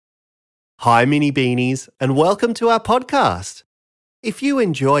Hi, Mini Beanies, and welcome to our podcast. If you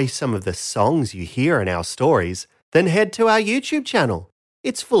enjoy some of the songs you hear in our stories, then head to our YouTube channel.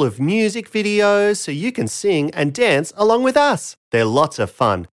 It's full of music videos so you can sing and dance along with us. They're lots of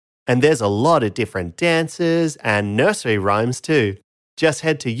fun, and there's a lot of different dances and nursery rhymes too. Just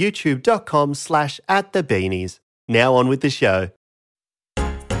head to youtube.com/@thebeanies. Now on with the show.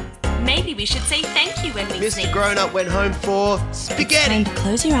 Maybe we should say thank you when we sing. Mr. Grown-Up went home for spaghetti. Time to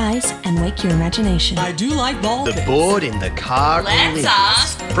close your eyes and wake your imagination. I do like ball The pits. board in the car. Let's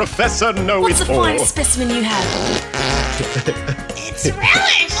ask. Professor Know What's It the All. finest specimen you have? It's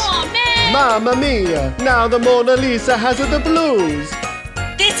relish! Oh, man! Mamma mia! Now the Mona Lisa has the blues.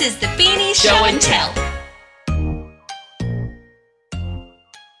 This is the Beanies Show and Tell.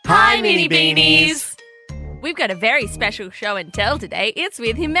 Hi, Mini Beanies! We've got a very special show and tell today. It's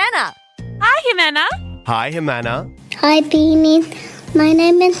with Ximena. Hi, Ximena. Hi, Ximena. Hi, Beanies. My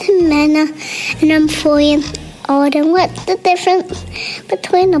name is Ximena, and I'm 4 years old. And what's the difference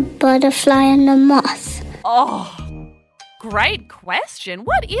between a butterfly and a moth? Oh, great question.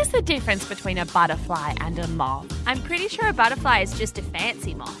 What is the difference between a butterfly and a moth? I'm pretty sure a butterfly is just a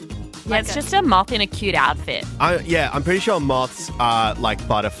fancy moth. Yeah, it's just a moth in a cute outfit. I'm pretty sure moths are like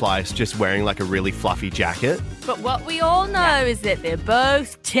butterflies, just wearing like a really fluffy jacket. But what we all know is that they're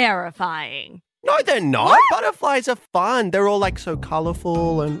both terrifying. No, they're not. What? Butterflies are fun. They're all like so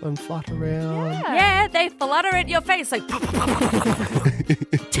colourful and flutter around. Yeah, they flutter at your face like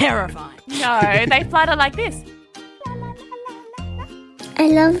terrifying. No, they flutter like this. I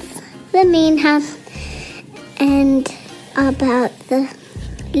love the mean house and about the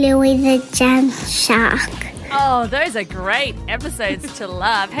Louis the Jam Shark. Oh, those are great episodes to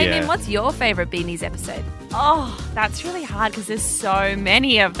love. Hey, Yeah. Min, what's your favourite Beanies episode? Oh, that's really hard because there's so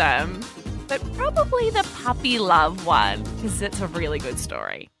many of them. But probably the puppy love one because it's a really good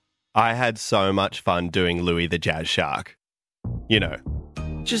story. I had so much fun doing Louis the Jazz Shark.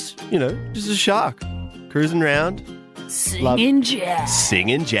 Just a shark cruising around, Singing jazz.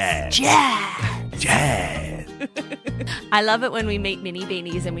 singing jazz. Jazz. I love it when we meet Mini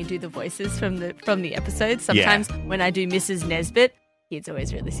Beanies and we do the voices from the episodes. Sometimes when I do Mrs. Nesbitt, kids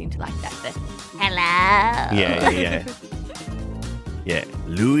always really seem to like that. The, hello. Yeah. Yeah,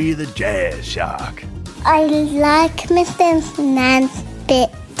 Louis the Jazz Shark. I like Mr. Nesbitt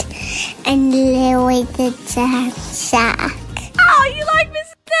and Louis the Jam Shark. Oh, you like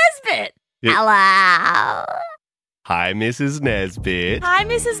Mrs. Nesbitt? Yeah. Hello. Hi, Mrs. Nesbitt. Hi,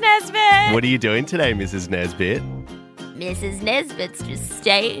 Mrs. Nesbitt. What are you doing today, Mrs. Nesbitt? Mrs. Nesbitt's just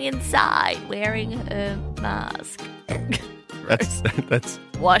staying inside wearing her mask. That's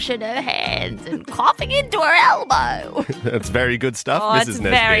Washing her hands and coughing into her elbow. that's very good stuff, Oh, Mrs. it's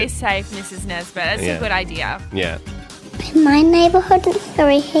Nesbitt. very safe, Mrs. Nesbitt. That's Yeah. a good idea. Yeah. My neighborhood is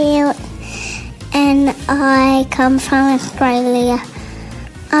very hilly, and I come from Australia.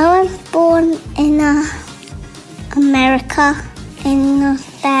 I was born in America, in Los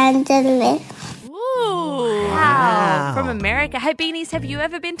Angeles. Ooh. Wow. From America. Hey, Beanies, have you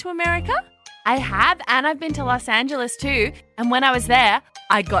ever been to America? I have, and I've been to Los Angeles too. And when I was there,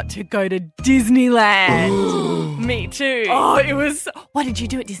 I got to go to Disneyland. Me too. Oh, it was... What did you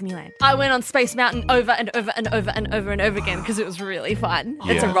do at Disneyland? I went on Space Mountain over and over and over and over and over again because it was really fun.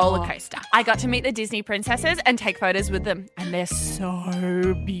 It's a Yeah. roller coaster. I got to meet the Disney princesses and take photos with them. And they're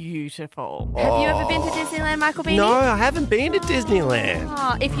so beautiful. Have you ever been to Disneyland, Michael Beanie? No, I haven't been to Disneyland.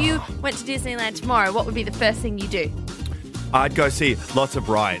 Oh, if you went to Disneyland tomorrow, what would be the first thing you do? I'd go see lots of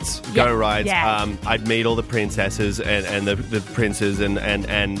rides, Yeah, go rides. yeah. I'd meet all the princesses and the princes and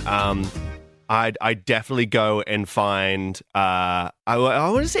I'd definitely go and find. I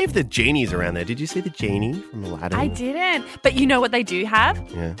want to see if the genie's around there. Did you see the genie from Aladdin? I didn't. But you know what they do have?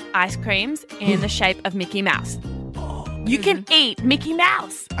 Yeah. Ice creams in the shape of Mickey Mouse. You can eat Mickey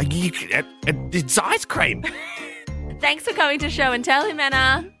Mouse. It's ice cream. Thanks for coming to Show and Tell,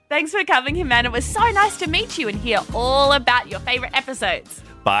 Ximena. Thanks for coming, Ximena. It was so nice to meet you and hear all about your favourite episodes.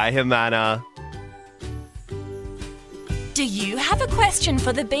 Bye, Ximena. Do you have a question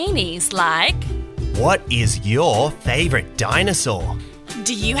for the Beanies like... What is your favourite dinosaur?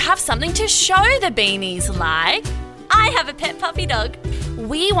 Do you have something to show the Beanies like... I have a pet puppy dog.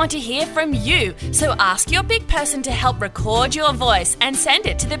 We want to hear from you, so ask your big person to help record your voice and send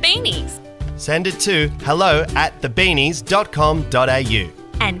it to the Beanies. Send it to hello@thebeanies.com.au.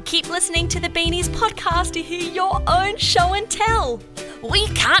 And keep listening to the Beanies podcast to hear your own show and tell. We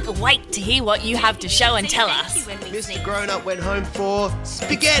can't wait to hear what you have to show and tell us. Mr. Grown-Up went home for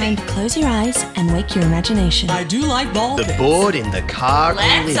spaghetti. Time to close your eyes and wake your imagination. I do like ball The pits. board in the car.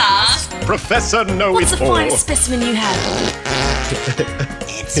 Let's ask. Professor Know What's It the All. finest specimen you have?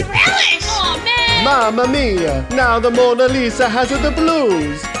 It's relish! Oh, man! Mamma mia! Now the Mona Lisa has the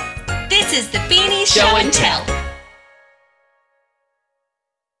blues. This is the Beanies Show and Tell.